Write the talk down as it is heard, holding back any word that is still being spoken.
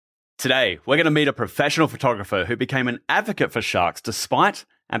Today, we're going to meet a professional photographer who became an advocate for sharks despite,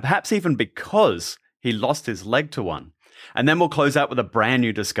 and perhaps even because, he lost his leg to one. And then we'll close out with a brand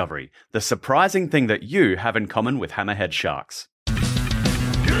new discovery, the surprising thing that you have in common with hammerhead sharks.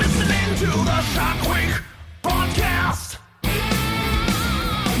 You're listening to the Shark Week podcast.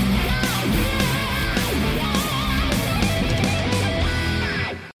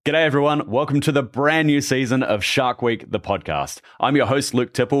 G'day everyone, welcome to the brand new season of Shark Week, the podcast. I'm your host,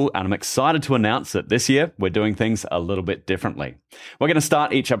 Luke Tipple, and I'm excited to announce that this year we're doing things a little bit differently. We're going to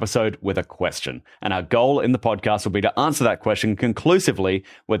start each episode with a question, and our goal in the podcast will be to answer that question conclusively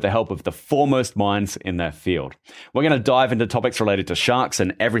with the help of the foremost minds in their field. We're going to dive into topics related to sharks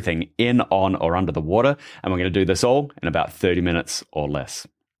and everything in, on, or under the water, and we're going to do this all in about 30 minutes or less.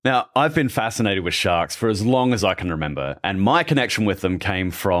 Now, I've been fascinated with sharks for as long as I can remember, and my connection with them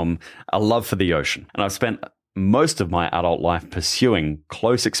came from a love for the ocean. And I've spent most of my adult life pursuing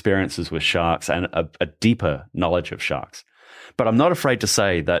close experiences with sharks and a deeper knowledge of sharks. But I'm not afraid to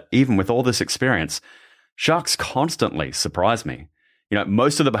say that even with all this experience, sharks constantly surprise me. You know,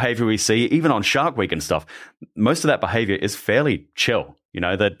 most of the behavior we see, even on Shark Week and stuff, most of that behavior is fairly chill. You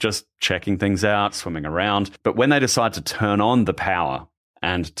know, they're just checking things out, swimming around. But when they decide to turn on the power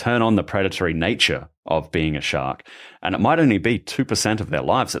and turn on the predatory nature of being a shark. And it might only be 2% of their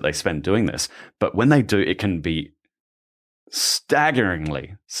lives that they spend doing this, but when they do, it can be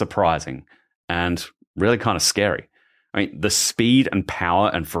staggeringly surprising and really kind of scary. I mean, the speed and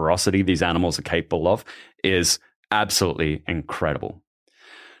power and ferocity these animals are capable of is absolutely incredible.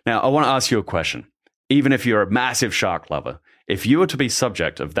 Now, I want to ask you a question. Even if you're a massive shark lover, if you were to be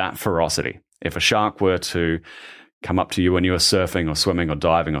subject of that ferocity, if a shark were to come up to you when you were surfing or swimming or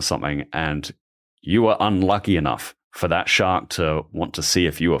diving or something, and you were unlucky enough for that shark to want to see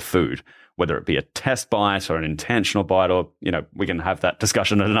if you were food, whether it be a test bite or an intentional bite, or, you know, we can have that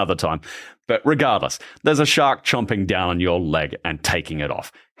discussion at another time. But regardless, there's a shark chomping down on your leg and taking it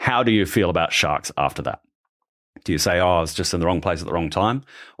off. How do you feel about sharks after that? Do you say, oh, I was just in the wrong place at the wrong time?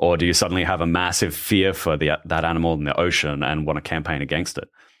 Or do you suddenly have a massive fear for that animal in the ocean and want to campaign against it?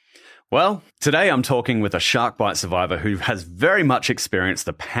 Well, today I'm talking with a shark bite survivor who has very much experienced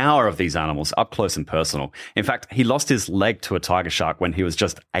the power of these animals up close and personal. In fact, he lost his leg to a tiger shark when he was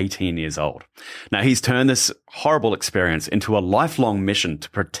just 18 years old. Now, he's turned this horrible experience into a lifelong mission to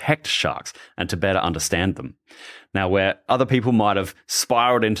protect sharks and to better understand them. Now, where other people might have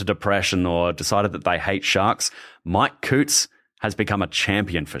spiraled into depression or decided that they hate sharks, Mike Coots has become a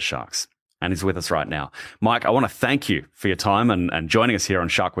champion for sharks. And he's with us right now. Mike, I want to thank you for your time and joining us here on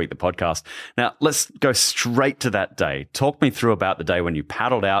Shark Week, the podcast. Now, let's go straight to that day. Talk me through about the day when you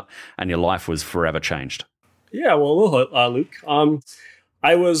paddled out and your life was forever changed. Yeah, well, Luke,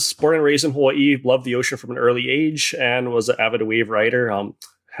 I was born and raised in Hawaii, loved the ocean from an early age, and was an avid wave rider.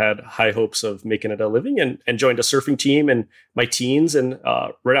 Had high hopes of making it a living and joined a surfing team in my teens. And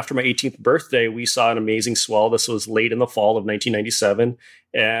right after my 18th birthday, we saw an amazing swell. This was late in the fall of 1997.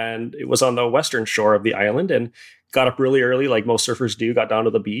 And it was on the western shore of the island, and got up really early, like most surfers do, got down to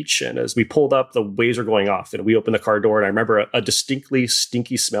the beach. And as we pulled up, the waves were going off, and we opened the car door. And I remember a distinctly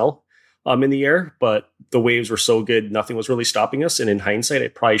stinky smell in the air, but the waves were so good, nothing was really stopping us. And in hindsight, I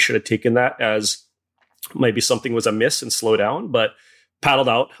probably should have taken that as maybe something was amiss and slow down, but paddled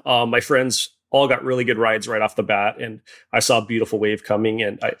out. My friends all got really good rides right off the bat, and I saw a beautiful wave coming,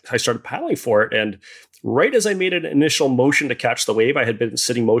 and I started paddling for it. And right as I made an initial motion to catch the wave, I had been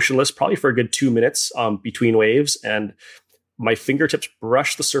sitting motionless probably for a good 2 minutes between waves, and my fingertips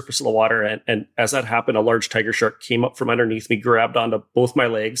brushed the surface of the water. And as that happened, a large tiger shark came up from underneath me, grabbed onto both my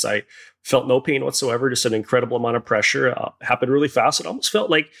legs. I felt no pain whatsoever, just an incredible amount of pressure. Happened really fast. It almost felt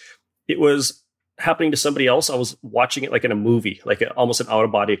like it was happening to somebody else. I was watching it like in a movie, like almost an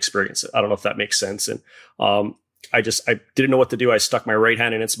out-of-body experience. I don't know if that makes sense. And I didn't know what to do. I stuck my right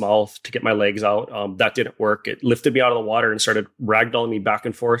hand in its mouth to get my legs out. That didn't work. It lifted me out of the water and started ragdolling me back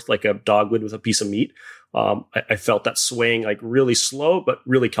and forth like a dog would with a piece of meat. I felt that swaying, like really slow, but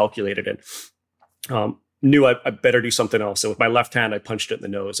really calculated, and knew I better do something else. So with my left hand, I punched it in the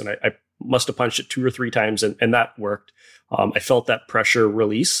nose, and I must have punched it 2 or 3 times, and that worked. I felt that pressure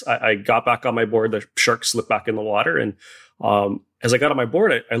release. I got back on my board. The shark slipped back in the water. And as I got on my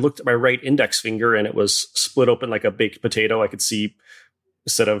board, I looked at my right index finger, and it was split open like a baked potato. I could see,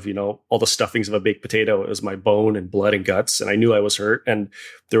 instead of, all the stuffings of a baked potato, it was my bone and blood and guts. And I knew I was hurt. And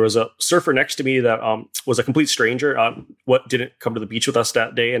there was a surfer next to me that was a complete stranger. What didn't come to the beach with us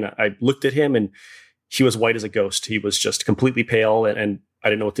that day. And I looked at him, and he was white as a ghost. He was just completely pale, and I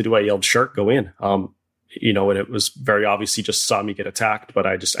didn't know what to do. I yelled, "Shark, go in." And it was very obvious he just saw me get attacked, but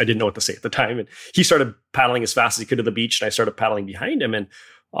I didn't know what to say at the time. And he started paddling as fast as he could to the beach, and I started paddling behind him. And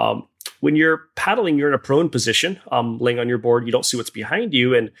When you're paddling, you're in a prone position, laying on your board. You don't see what's behind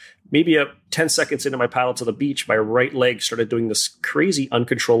you. And maybe 10 seconds into my paddle to the beach, my right leg started doing this crazy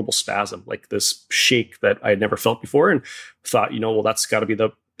uncontrollable spasm, like this shake that I had never felt before, and thought, well, that's got to be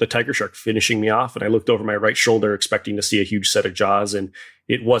the tiger shark finishing me off. And I looked over my right shoulder expecting to see a huge set of jaws, and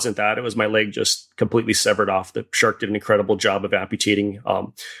it wasn't that. It was my leg just completely severed off. The shark did an incredible job of amputating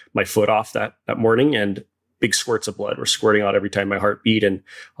my foot off that morning, and big squirts of blood were squirting out every time my heart beat, and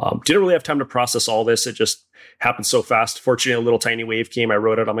didn't really have time to process all this. It just happened so fast. Fortunately, a little tiny wave came. I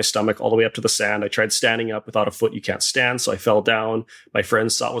rode it on my stomach all the way up to the sand. I tried standing up. Without a foot, you can't stand. So I fell down. My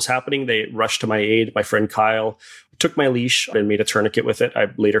friends saw what was happening. They rushed to my aid. My friend Kyle took my leash and made a tourniquet with it. I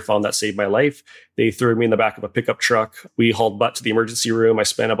later found that saved my life. They threw me in the back of a pickup truck. We hauled butt to the emergency room. I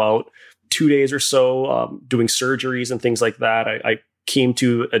spent about 2 days or so doing surgeries and things like that. I came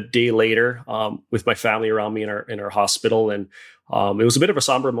to a day later with my family around me in our hospital, and it was a bit of a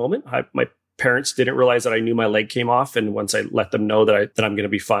somber moment. My parents didn't realize that I knew my leg came off, and once I let them know that I'm going to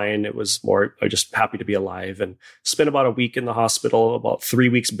be fine, it was more I was just happy to be alive. And spent about a week in the hospital, about 3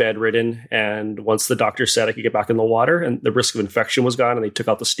 weeks bedridden. And once the doctor said I could get back in the water and the risk of infection was gone, and they took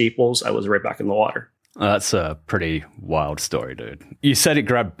out the staples, I was right back in the water. That's a pretty wild story, dude. You said it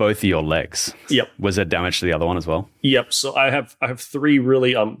grabbed both of your legs. Yep. Was there damage to the other one as well? Yep. So I have 3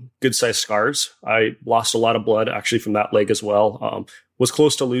 really good sized scars. I lost a lot of blood actually from that leg as well. Was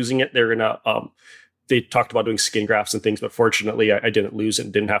close to losing it. They talked about doing skin grafts and things, but fortunately I didn't lose it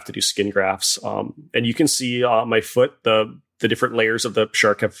and didn't have to do skin grafts. And you can see my foot, the different layers of the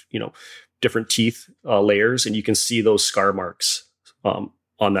shark have, different teeth layers, and you can see those scar marks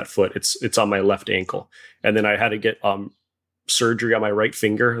on that foot. It's on my left ankle. And then I had to get surgery on my right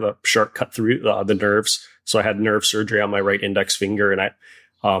finger. The shark cut through the nerves. So I had nerve surgery on my right index finger. And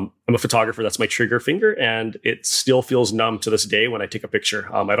I'm a photographer. That's my trigger finger. And it still feels numb to this day when I take a picture.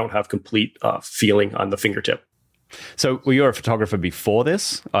 I don't have complete feeling on the fingertip. So were you a photographer before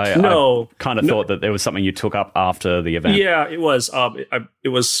this? No. I kind of thought that there was something you took up after the event. Yeah, it was. It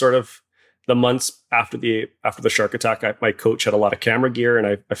was sort of the months after the shark attack. My coach had a lot of camera gear,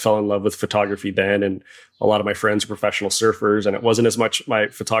 and I fell in love with photography then. And a lot of my friends were professional surfers, and it wasn't as much my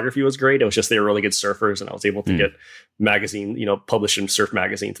photography was great. It was just they were really good surfers, and I was able to get published in surf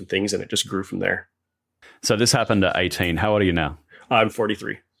magazines and things, and it just grew from there. So this happened at 18. How old are you now? I'm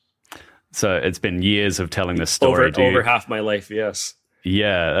 43. So it's been years of telling this story. Over half my life, yes.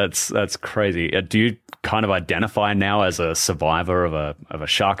 Yeah, that's crazy. Do you kind of identify now as a survivor of a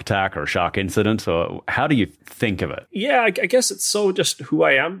shark attack or a shark incident, or how do you think of it? Yeah, I guess it's so just who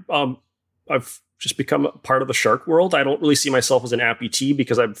I am. I've just become a part of the shark world. I don't really see myself as an amputee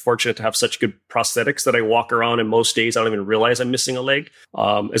because I'm fortunate to have such good prosthetics that I walk around, and most days I don't even realize I'm missing a leg.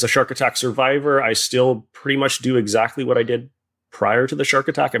 As a shark attack survivor, I still pretty much do exactly what I did prior to the shark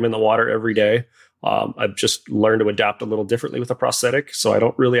attack. I'm in the water every day. I've just learned to adapt a little differently with a prosthetic. So I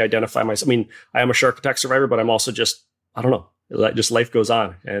don't really identify myself. I mean, I am a shark attack survivor, but I'm also just, I don't know, just life goes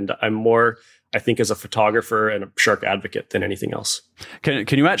on. And I'm more, I think, as a photographer and a shark advocate than anything else. Can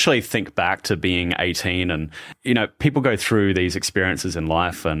you actually think back to being 18 and, people go through these experiences in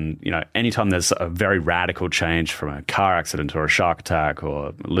life, and, anytime there's a very radical change from a car accident or a shark attack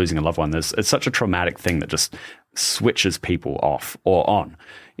or losing a loved one, it's such a traumatic thing that just switches people off or on.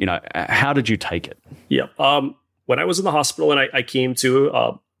 How did you take it? Yeah. When I was in the hospital and I came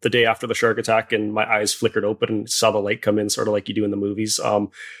to the day after the shark attack, and my eyes flickered open and saw the light come in, sort of like you do in the movies,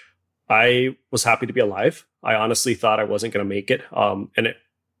 I was happy to be alive. I honestly thought I wasn't going to make it.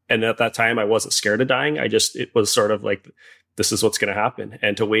 And at that time, I wasn't scared of dying. It was sort of like, this is what's going to happen.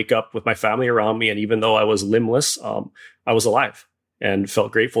 And to wake up with my family around me, and even though I was limbless, I was alive and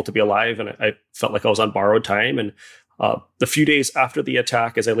felt grateful to be alive. And I felt like I was on borrowed time. And the few days after the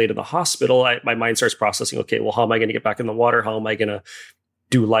attack, as I laid in the hospital, my mind starts processing, okay, well, how am I going to get back in the water? How am I going to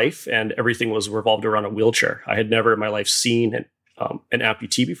do life? And everything was revolved around a wheelchair. I had never in my life seen an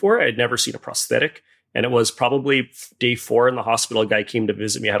amputee before. I had never seen a prosthetic. And it was probably day 4 in the hospital. A guy came to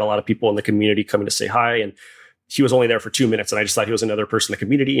visit me. I had a lot of people in the community coming to say hi. And he was only there for 2 minutes. And I just thought he was another person in the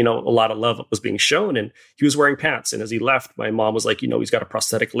community. A lot of love was being shown. And he was wearing pants. And as he left, my mom was like, he's got a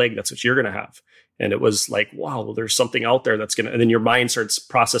prosthetic leg. That's what you're going to have. And it was like, wow, well, there's something out there that's going to, and then your mind starts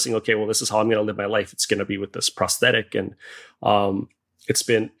processing, okay, well, this is how I'm going to live my life. It's going to be with this prosthetic. And it's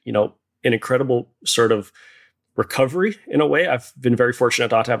been, an incredible sort of recovery in a way. I've been very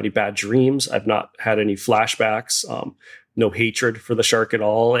fortunate not to have any bad dreams. I've not had any flashbacks, no hatred for the shark at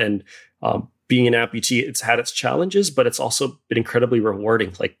all. And being an amputee, it's had its challenges, but it's also been incredibly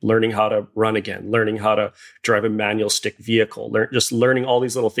rewarding, like learning how to run again, learning how to drive a manual stick vehicle, just learning all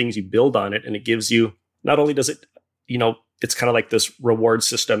these little things. You build on it, and it gives you, not only does it, it's kind of like this reward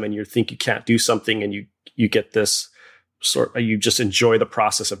system, and you think you can't do something, and you get this you just enjoy the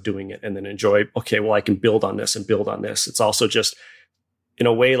process of doing it, and then enjoy, okay, well, I can build on this and build on this. It's also just, in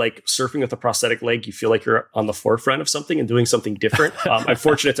a way, like surfing with a prosthetic leg, you feel like you're on the forefront of something and doing something different. I'm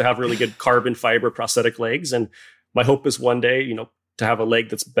fortunate to have really good carbon fiber prosthetic legs. And my hope is one day, to have a leg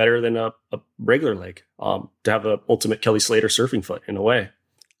that's better than a regular leg, to have the ultimate Kelly Slater surfing foot in a way.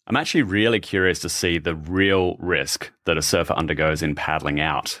 I'm actually really curious to see the real risk that a surfer undergoes in paddling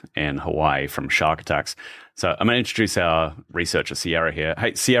out in Hawaii from shark attacks. So I'm going to introduce our researcher, Sierra, here.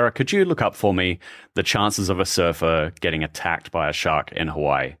 Hey, Sierra, could you look up for me the chances of a surfer getting attacked by a shark in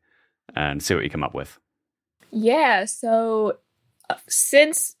Hawaii and see what you come up with? Yeah, so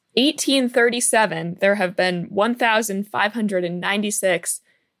since 1837, there have been 1,596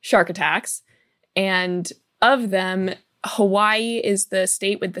 shark attacks, and of them, Hawaii is the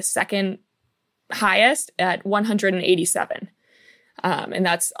state with the second highest at 187. And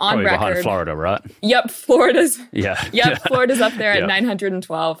that's on Probably record. Behind Florida, right? Yep, Florida's Yeah. Florida's up there at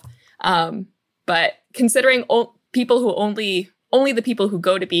 912. But considering people who only the people who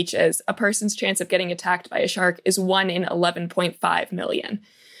go to beaches, a person's chance of getting attacked by a shark is 1 in 11.5 million.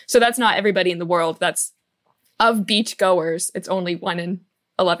 So that's not everybody in the world. That's of beach goers, it's only 1 in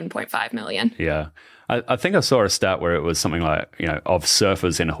 11.5 million. Yeah. I think I saw a stat where it was something like, of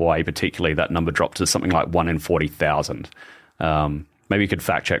surfers in Hawaii particularly, that number dropped to something like 1 in 40,000. Maybe you could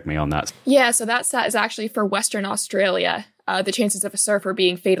fact check me on that. Yeah, so that stat is actually for Western Australia. The chances of a surfer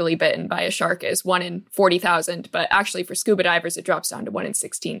being fatally bitten by a shark is 1 in 40,000, but actually for scuba divers, it drops down to 1 in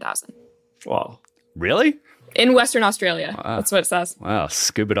 16,000. Wow. Really? In Western Australia. Wow. That's what it says. Wow,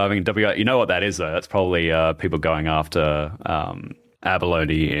 scuba diving in WA. You know what that is, though? That's probably people going after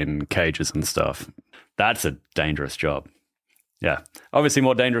abalone in cages and stuff. That's a dangerous job. Yeah. Obviously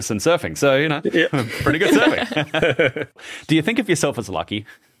more dangerous than surfing. So, pretty good surfing. Do you think of yourself as lucky?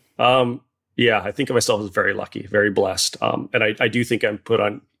 Yeah, I think of myself as very lucky, very blessed. And I do think I'm put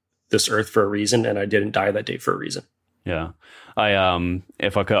on this earth for a reason, and I didn't die that day for a reason. Yeah.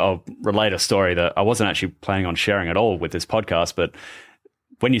 If I could, I'll relate a story that I wasn't actually planning on sharing at all with this podcast, but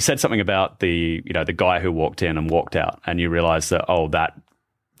when you said something about the guy who walked in and walked out, and you realize that,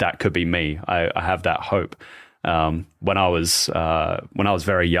 that could be me. I have that hope. When I was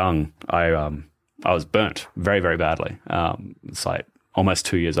very young, I was burnt very, very badly. It's like almost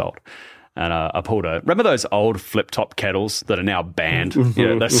 2 years old. And I pulled remember those old flip top kettles that are now banned?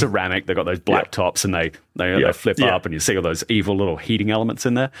 They're ceramic. They've got those black tops, and they flip up, and you see all those evil little heating elements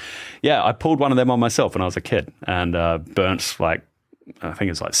in there. Yeah, I pulled one of them on myself when I was a kid, and burnt like, I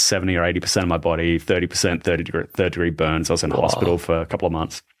think it's like 70 or 80% of my body, 30% third degree burns. I was in hospital for a couple of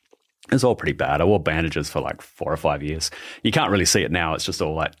months. It was all pretty bad. I wore bandages for like 4 or 5 years. You can't really see it now. It's just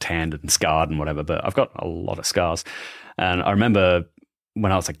all like tanned and scarred and whatever, but I've got a lot of scars. And I remember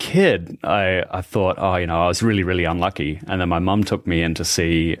when I was a kid, I thought, I was really, really unlucky. And then my mum took me in to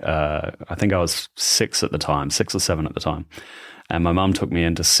see, I think I was 6 or 7 at the time. And my mum took me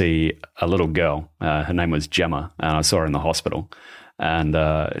in to see a little girl. Her name was Gemma, and I saw her in the hospital. And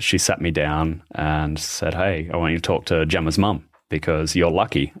she sat me down and said, "Hey, I want you to talk to Gemma's mum because you're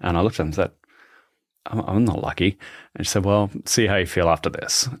lucky." And I looked at her and said, I'm not lucky. And she said, "Well, see how you feel after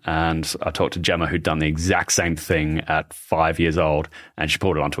this." And I talked to Gemma, who'd done the exact same thing at 5 years old, and she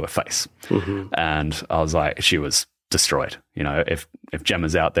pulled it onto her face. Mm-hmm. And I was like, she was destroyed. If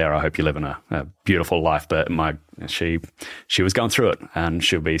Gemma's out there, I hope you live in a beautiful life. But she was going through it, and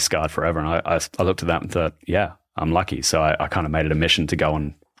she'll be scarred forever. And I looked at that and thought, yeah, I'm lucky. So I kind of made it a mission to go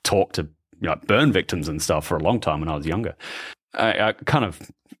and talk to burn victims and stuff for a long time when I was younger. I kind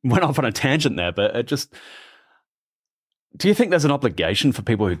of went off on a tangent there, but do you think there's an obligation for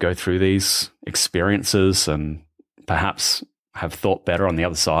people who go through these experiences and perhaps have thought better on the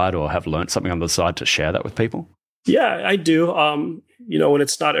other side or have learned something on the other side to share that with people? Yeah, I do. When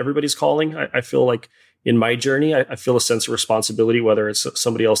it's not everybody's calling, I feel like in my journey, I feel a sense of responsibility, whether it's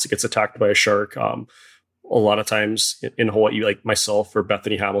somebody else that gets attacked by a shark. A lot of times in Hawaii, like myself or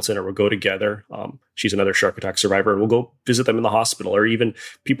Bethany Hamilton, or we'll go together. She's another shark attack survivor, and we'll go visit them in the hospital, or even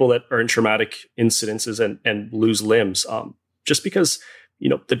people that are in traumatic incidences and lose limbs. Just because,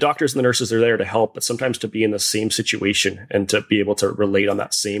 the doctors and the nurses are there to help, but sometimes to be in the same situation and to be able to relate on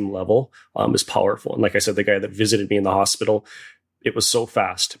that same level is powerful. And like I said, the guy that visited me in the hospital, it was so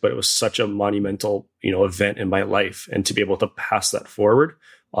fast, but it was such a monumental, event in my life. And to be able to pass that forward,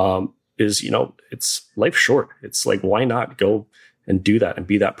 is, it's life short. It's like, why not go and do that and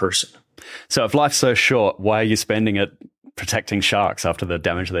be that person? So if life's so short, why are you spending it protecting sharks after the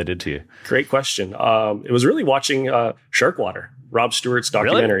damage they did to you? Great question. It was really watching Shark Water, Rob Stewart's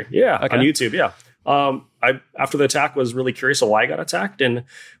documentary. Really? Yeah, okay. On YouTube. Yeah. I after the attack was really curious of why I got attacked, and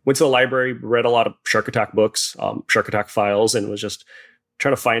went to the library, read a lot of shark attack books, shark attack files, and was just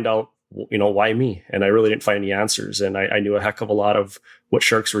trying to find out, why me? And I really didn't find any answers. And I knew a heck of a lot of what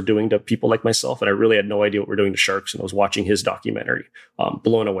sharks were doing to people like myself. And I really had no idea what we're doing to sharks. And I was watching his documentary,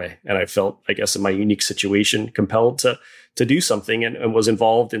 blown away. And I felt, I guess, in my unique situation, compelled to do something, and was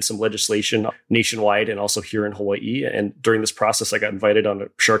involved in some legislation nationwide and also here in Hawaii. And during this process, I got invited on a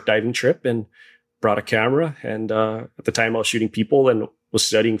shark diving trip and brought a camera. And at the time I was shooting people and was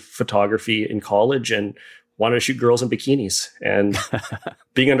studying photography in college and wanted to shoot girls in bikinis. And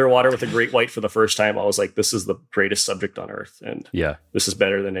being underwater with a great white for the first time, I was like, this is the greatest subject on earth. And this is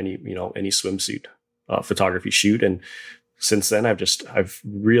better than any swimsuit photography shoot. And since then, I've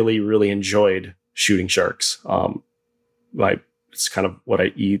really, really enjoyed shooting sharks. It's kind of what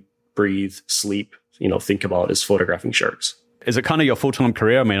I eat, breathe, sleep, think about is photographing sharks. Is it kind of your full-time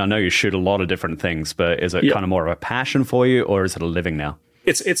career? I mean, I know you shoot a lot of different things, but is it kind of more of a passion for you, or is it a living now?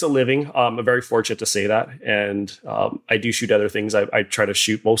 It's a living. I'm very fortunate to say that. And I do shoot other things. I try to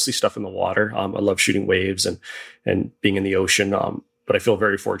shoot mostly stuff in the water. I love shooting waves and being in the ocean. But I feel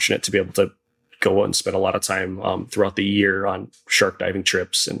very fortunate to be able to go and spend a lot of time throughout the year on shark diving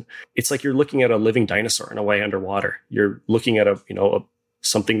trips. And it's like you're looking at a living dinosaur in a way underwater. You're looking at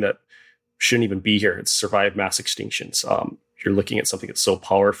something that shouldn't even be here. It's survived mass extinctions. You're looking at something that's so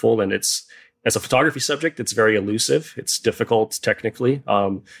powerful, and it's, as a photography subject, it's very elusive. It's difficult technically.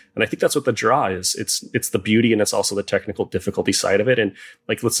 And I think that's what the draw is. It's the beauty, and it's also the technical difficulty side of it. And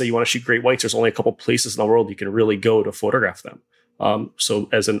like, let's say you want to shoot great whites. There's only a couple places in the world you can really go to photograph them. So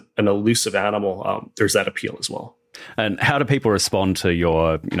as an elusive animal, there's that appeal as well. And how do people respond to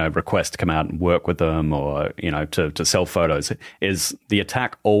your, request to come out and work with them, or, to sell photos? Is the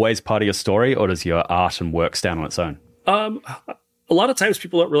attack always part of your story, or does your art and work stand on its own? A lot of times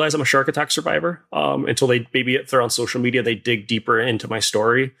people don't realize I'm a shark attack survivor until if they're on social media, they dig deeper into my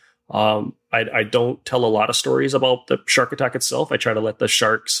story. I don't tell a lot of stories about the shark attack itself. I try to let the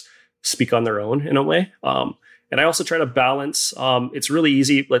sharks speak on their own in a way. And I also try to balance. It's really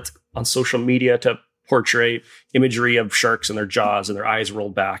easy on social media to portray imagery of sharks and their jaws and their eyes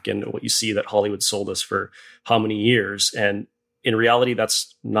rolled back, and what you see that Hollywood sold us for how many years. And in reality,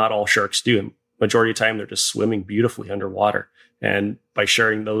 that's not all sharks do. Majority of the time, they're just swimming beautifully underwater. And by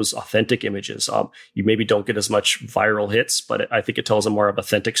sharing those authentic images, you maybe don't get as much viral hits, but I think it tells a more of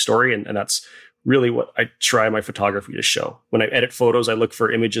authentic story. And that's really what I try my photography to show. When I edit photos, I look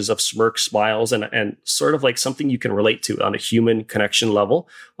for images of smirks, smiles, and sort of like something you can relate to on a human connection level.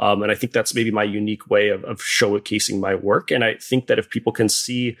 And I think that's maybe my unique way of showcasing my work. And I think that if people can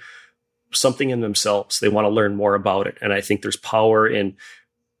see something in themselves, they want to learn more about it. And I think there's power in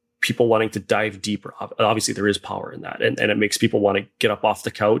people wanting to dive deeper. Obviously, there is power in that. And it makes people want to get up off the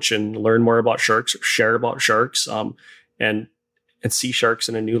couch and learn more about sharks, share about sharks, and see sharks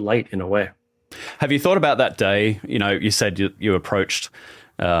in a new light in a way. Have you thought about that day? You said you approached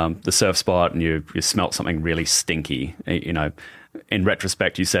the surf spot and you smelt something really stinky. In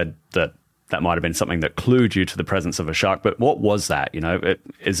retrospect, you said that might have been something that clued you to the presence of a shark. But what was that?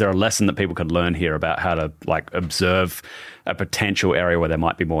 Is there a lesson that people could learn here about how to observe a potential area where there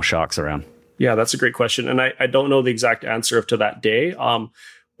might be more sharks around? Yeah, that's a great question. And I don't know the exact answer to that day.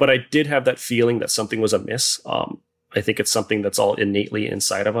 But I did have that feeling that something was amiss. I think it's something that's all innately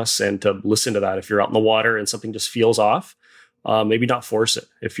inside of us. And to listen to that, if you're out in the water and something just feels off, maybe not force it.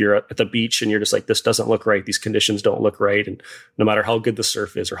 If you're at the beach and you're just like, this doesn't look right, these conditions don't look right, and no matter how good the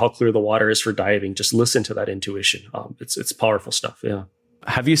surf is or how clear the water is for diving, just listen to that intuition. It's powerful stuff. Yeah.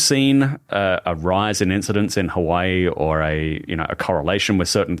 Have you seen a rise in incidents in Hawaii, or a correlation with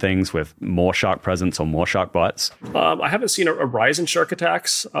certain things, with more shark presence or more shark bites? I haven't seen a rise in shark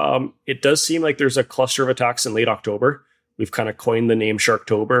attacks. It does seem like there's a cluster of attacks in late October. We've kind of coined the name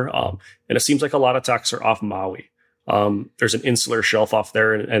Sharktober, and it seems like a lot of attacks are off Maui. There's an insular shelf off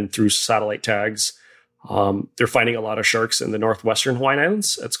there, and through satellite tags, they're finding a lot of sharks in the northwestern Hawaiian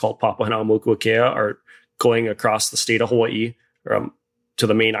Islands. It's called Papahanaumokuakea, are going across the state of Hawaii to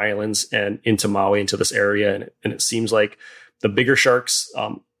the main islands and into Maui, into this area. And it seems like the bigger sharks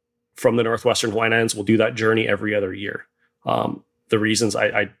from the northwestern Hawaiian Islands will do that journey every other year. The reasons,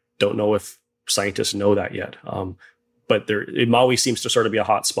 I don't know if scientists know that yet. But Maui seems to sort of be a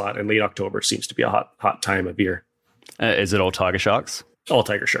hot spot, and late October seems to be a hot time of year. Is it all tiger sharks? All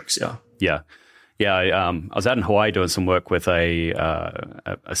tiger sharks, yeah. Yeah. I was out in Hawaii doing some work with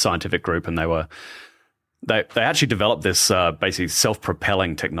a scientific group, and they were They actually developed this basically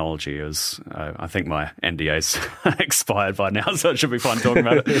self-propelling technology. As I think my NDA's expired by now, so it should be fun talking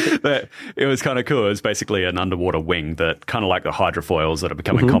about it. But it was kind of cool. It was basically an underwater wing that kind of like the hydrofoils that are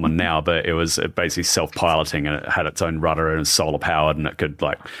becoming common now, but it was basically self-piloting, and it had its own rudder and it was solar powered, and it could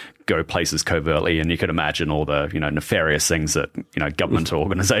like go places covertly, and you could imagine all the nefarious things that government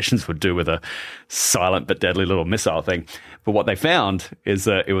organizations would do with a silent but deadly little missile thing. But what they found is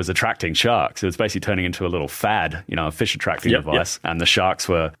that it was attracting sharks. It was basically turning into a little fad, a fish attracting device, and the sharks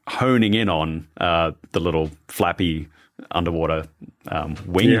were honing in on the little flappy underwater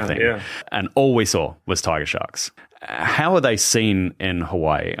wing thing, and all we saw was tiger sharks. How are they seen in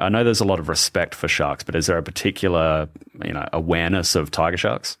Hawaii? I know there's a lot of respect for sharks, but is there a particular awareness of tiger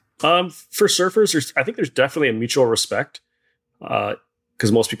sharks? For surfers, I think there's definitely a mutual respect,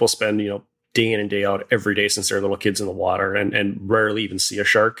 because most people spend, day in and day out every day since they're little kids in the water, and rarely even see a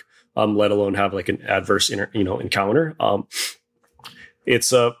shark, let alone have like an adverse, encounter.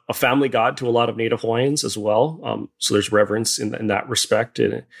 It's a family god to a lot of Native Hawaiians as well. So there's reverence in that respect,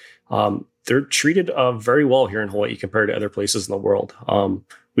 and they're treated very well here in Hawaii compared to other places in the world.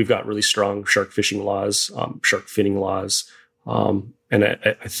 We've got really strong shark fishing laws, shark finning laws. And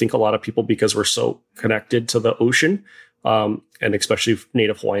I think a lot of people, because we're so connected to the ocean, and especially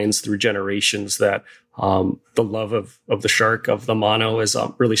Native Hawaiians through generations, that the love of the shark, of the mano, is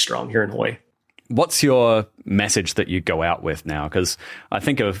really strong here in Hawaii. What's your message that you go out with now? Because I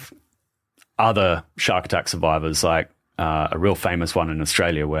think of other shark attack survivors, like a real famous one in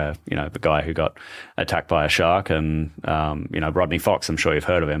Australia where, the guy who got attacked by a shark, and, Rodney Fox, I'm sure you've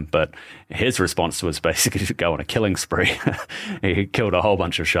heard of him, but his response was basically to go on a killing spree. He killed a whole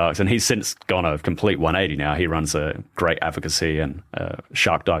bunch of sharks, and he's since gone a complete 180 now. He runs a great advocacy and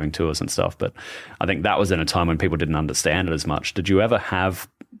shark diving tours and stuff. But I think that was in a time when people didn't understand it as much. Did you ever have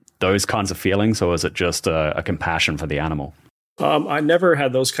those kinds of feelings, or was it just a compassion for the animal? I never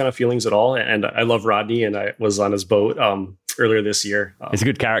had those kind of feelings at all. And I love Rodney, and I was on his boat earlier this year. He's a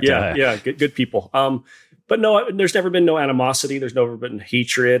good character. Yeah, good people. But no, there's never been no animosity. There's never been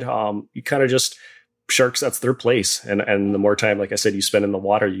hatred. You kind of just, sharks, that's their place. And the more time, like I said, you spend in the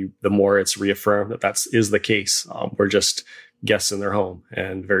water, the more it's reaffirmed that is the case. We're just guests in their home,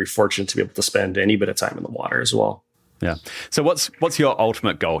 and very fortunate to be able to spend any bit of time in the water as well. Yeah. So what's your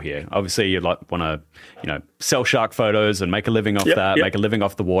ultimate goal here? Obviously, you want to sell shark photos and make a living off that, make a living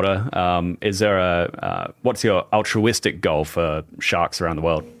off the water. Is there what's your altruistic goal for sharks around the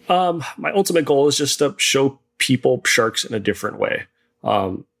world? My ultimate goal is just to show people sharks in a different way.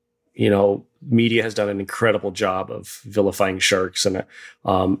 Media has done an incredible job of vilifying sharks, and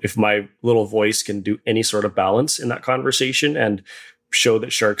if my little voice can do any sort of balance in that conversation and show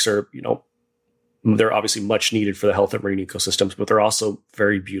that sharks are, they're obviously much needed for the health of marine ecosystems, but they're also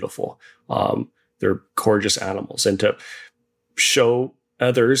very beautiful. They're gorgeous animals. And to show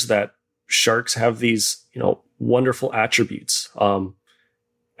others that sharks have these, wonderful attributes.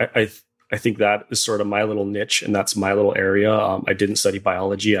 I think that is sort of my little niche, and that's my little area. I didn't study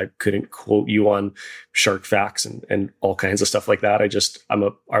biology. I couldn't quote you on shark facts and all kinds of stuff like that. I'm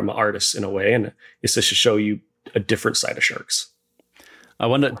an artist in a way, and it's just to show you a different side of sharks. I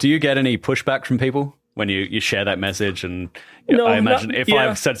wonder, do you get any pushback from people when you share that message? And No, I imagine if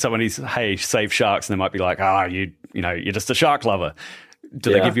yeah. I've said to someone, hey, save sharks, and they might be like, you're just a shark lover.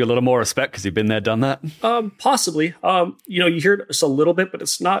 Do they give you a little more respect because you've been there, done that? Possibly. You hear it just a little bit, but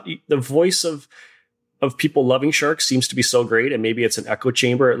it's not the voice of people loving sharks seems to be so great. And maybe it's an echo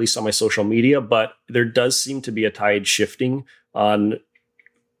chamber, at least on my social media, but there does seem to be a tide shifting on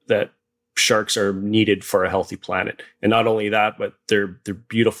that. Sharks are needed for a healthy planet. And not only that, but they're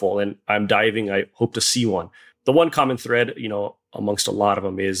beautiful. And I'm diving. I hope to see one. The one common thread, amongst a lot of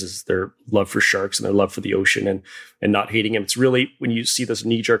them is their love for sharks and their love for the ocean and not hating them. It's really, when you see this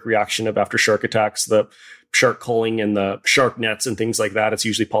knee-jerk reaction of after shark attacks, the shark culling and the shark nets and things like that, it's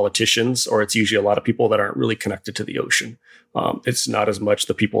usually politicians, or it's usually a lot of people that aren't really connected to the ocean. It's not as much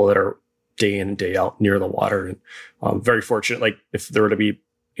the people that are day in and day out near the water. And I'm very fortunate. Like if there were to be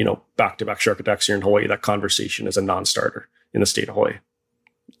back-to-back shark attacks here in Hawaii, that conversation is a non-starter in the state of Hawaii.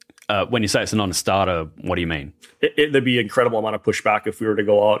 When you say it's a non-starter, what do you mean? There'd be an incredible amount of pushback if we were to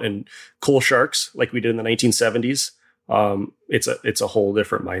go out and cull sharks like we did in the 1970s. It's a whole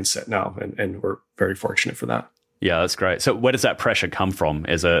different mindset now, and we're very fortunate for that. Yeah, that's great. So where does that pressure come from?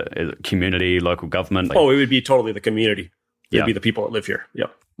 Is it community, local government? It would be totally the community. It'd be the people that live here.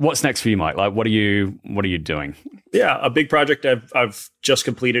 Yep. What's next for you, Mike? Like, what are you doing? Yeah, a big project I've just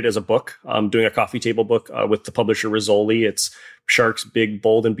completed is a book. I'm doing a coffee table book with the publisher Rizzoli. It's Sharks, Big,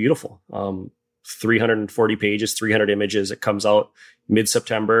 Bold, and Beautiful. 340 pages, 300 images. It comes out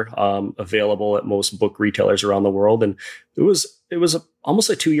mid-September, available at most book retailers around the world. And it was almost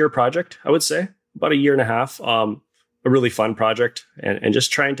a 2-year project, I would say, about a year and a half. A really fun project, and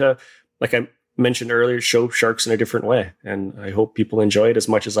just trying to, like I mentioned earlier, show sharks in a different way. And I hope people enjoy it as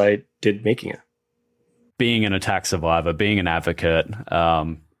much as I did making it. Being an attack survivor, being an advocate,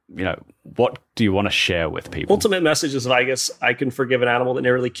 what do you want to share with people? Ultimate message is, I guess I can forgive an animal that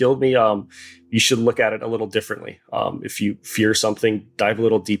nearly killed me. You should look at it a little differently. If you fear something, dive a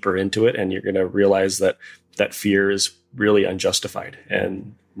little deeper into it, and you're going to realize that fear is really unjustified.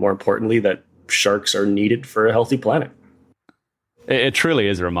 And more importantly, that sharks are needed for a healthy planet. It truly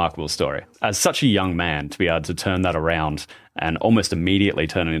is a remarkable story. As such a young man, to be able to turn that around and almost immediately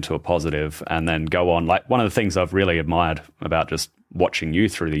turn it into a positive and then go on. Like, one of the things I've really admired about just watching you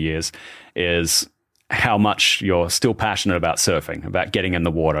through the years is how much you're still passionate about surfing, about getting in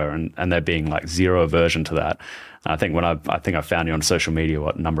the water, and there being like zero aversion to that. I think I found you on social media,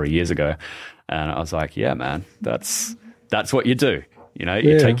 a number of years ago, and I was like, yeah, man, that's what you do.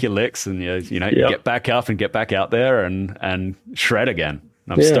 You take your licks and you get back up and get back out there and shred again.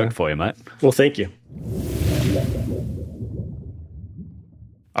 I'm stoked for you, mate. Well, thank you.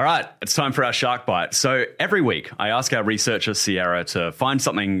 All right, it's time for our Shark Bite. So every week, I ask our researcher, Sierra, to find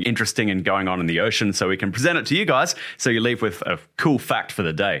something interesting and going on in the ocean so we can present it to you guys, so you leave with a cool fact for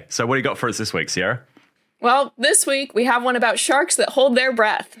the day. So what do you got for us this week, Sierra? Well, this week we have one about sharks that hold their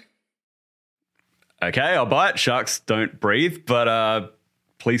breath. Okay, I'll buy it. Sharks don't breathe, but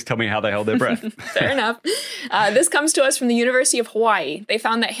please tell me how they hold their breath. Fair enough. This comes to us from the University of Hawaii. They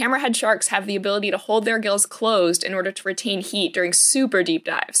found that hammerhead sharks have the ability to hold their gills closed in order to retain heat during super deep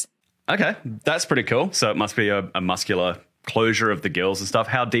dives. Okay, that's pretty cool. So it must be a muscular closure of the gills and stuff.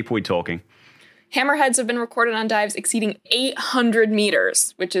 How deep are we talking? Hammerheads have been recorded on dives exceeding 800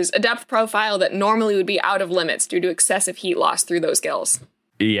 meters, which is a depth profile that normally would be out of limits due to excessive heat loss through those gills.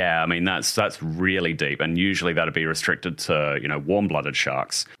 Yeah, I mean, that's really deep, and usually that'd be restricted to, warm-blooded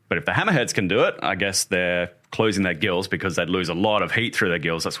sharks. But if the hammerheads can do it, I guess they're closing their gills because they'd lose a lot of heat through their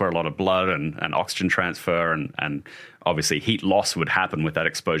gills. That's where a lot of blood and oxygen transfer and obviously heat loss would happen with that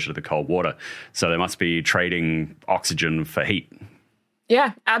exposure to the cold water. So they must be trading oxygen for heat.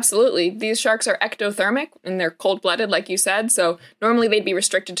 Yeah, absolutely. These sharks are ectothermic, and they're cold-blooded, like you said, so normally they'd be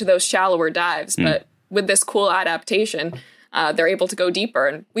restricted to those shallower dives. But with this cool adaptation, they're able to go deeper,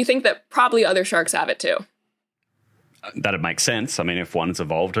 and we think that probably other sharks have it too. That'd make sense. I mean, if one's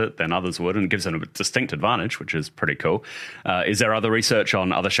evolved it, then others would, and it gives them a distinct advantage, which is pretty cool. Is there other research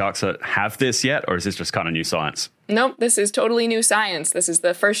on other sharks that have this yet, or is this just kind of new science? Nope, this is totally new science. This is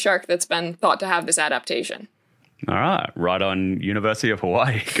the first shark that's been thought to have this adaptation. All right on University of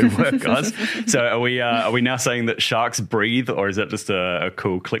Hawaii. Good work, guys. So are we now saying that sharks breathe, or is that just a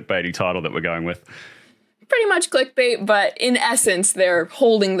cool clickbaity title that we're going with? Pretty much clickbait, but in essence, they're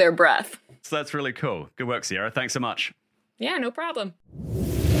holding their breath. So that's really cool. Good work, Sierra. Thanks so much. Yeah, no problem.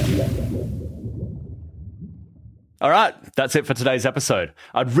 All right, that's it for today's episode.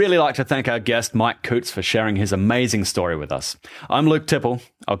 I'd really like to thank our guest, Mike Coots, for sharing his amazing story with us. I'm Luke Tipple.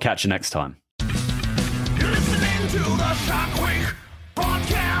 I'll catch you next time. You're listening to the Shark Week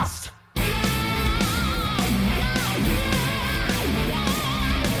podcast.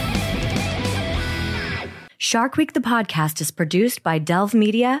 Shark Week the podcast is produced by Delve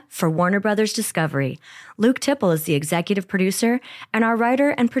Media for Warner Brothers Discovery. Luke Tipple is the executive producer, and our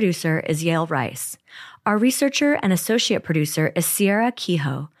writer and producer is Yale Rice. Our researcher and associate producer is Sierra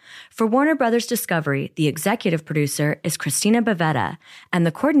Kehoe. For Warner Brothers Discovery, the executive producer is Christina Bavetta, and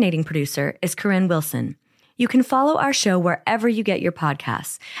the coordinating producer is Corinne Wilson. You can follow our show wherever you get your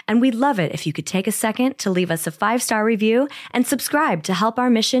podcasts, and we'd love it if you could take a second to leave us a 5-star review and subscribe to help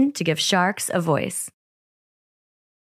our mission to give sharks a voice.